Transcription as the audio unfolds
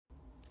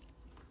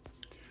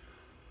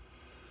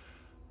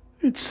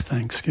It's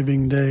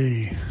Thanksgiving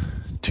Day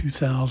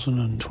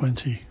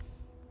 2020,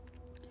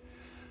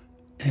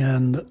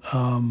 and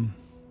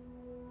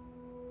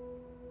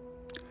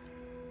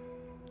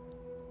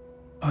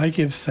I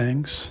give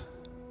thanks,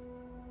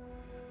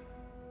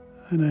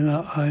 and then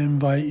I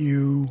invite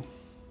you,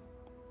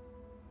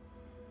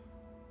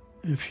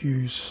 if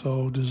you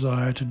so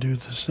desire to do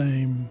the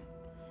same,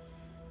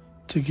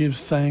 to give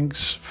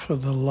thanks for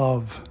the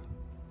love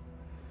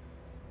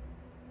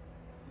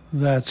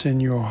that's in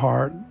your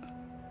heart,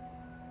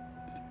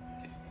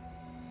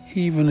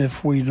 even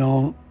if we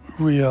don't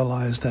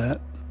realize that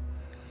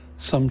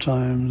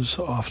sometimes,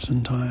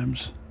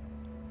 oftentimes.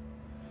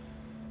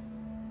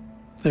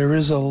 There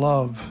is a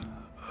love,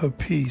 a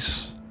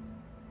peace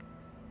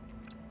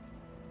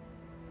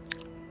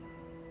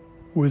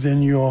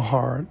within your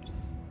heart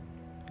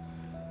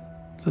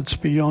that's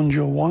beyond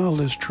your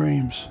wildest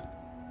dreams.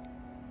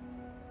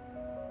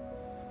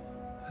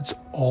 It's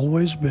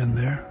always been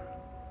there.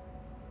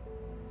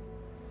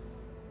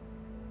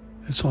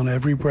 It's on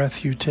every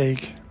breath you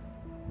take.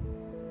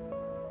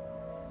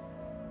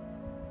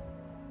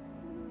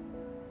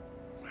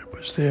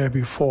 It was there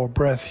before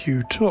breath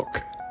you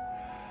took.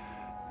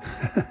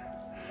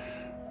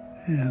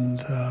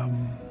 And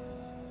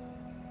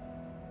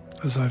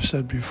as I've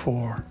said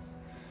before,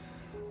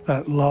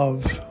 that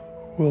love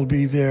will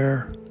be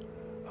there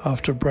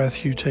after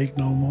breath you take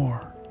no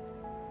more.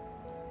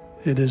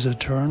 It is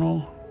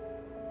eternal,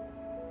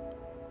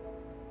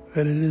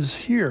 and it is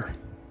here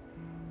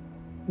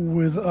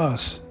with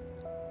us.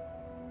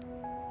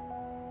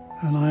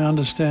 And I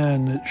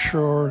understand it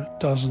sure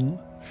doesn't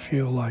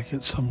feel like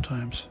it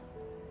sometimes,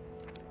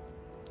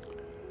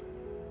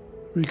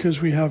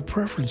 because we have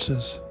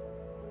preferences.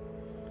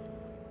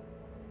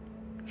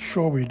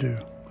 Sure we do,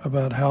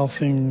 about how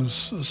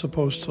things are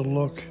supposed to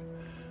look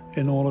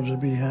in order to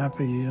be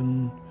happy,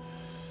 and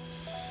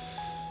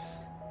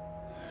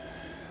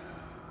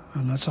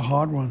that's a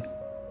hard one.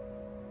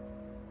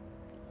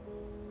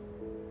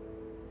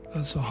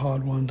 That's a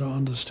hard one to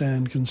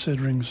understand,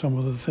 considering some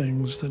of the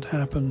things that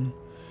happen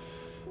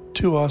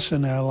to us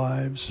in our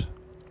lives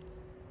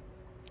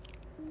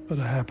that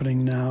are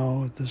happening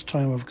now at this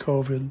time of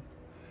COVID.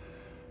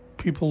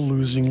 People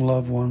losing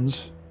loved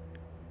ones,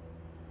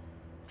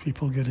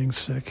 people getting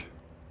sick.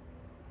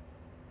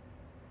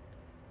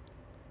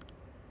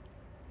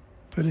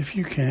 But if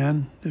you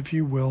can, if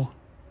you will,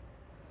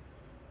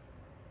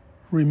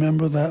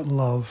 remember that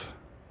love,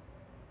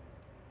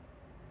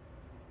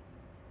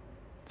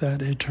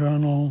 that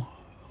eternal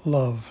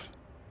love,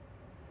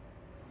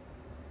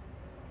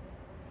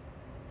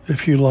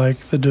 if you like,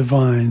 the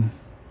divine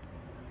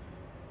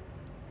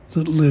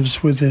that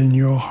lives within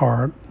your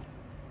heart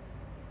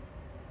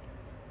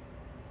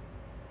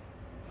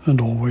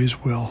and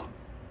always will.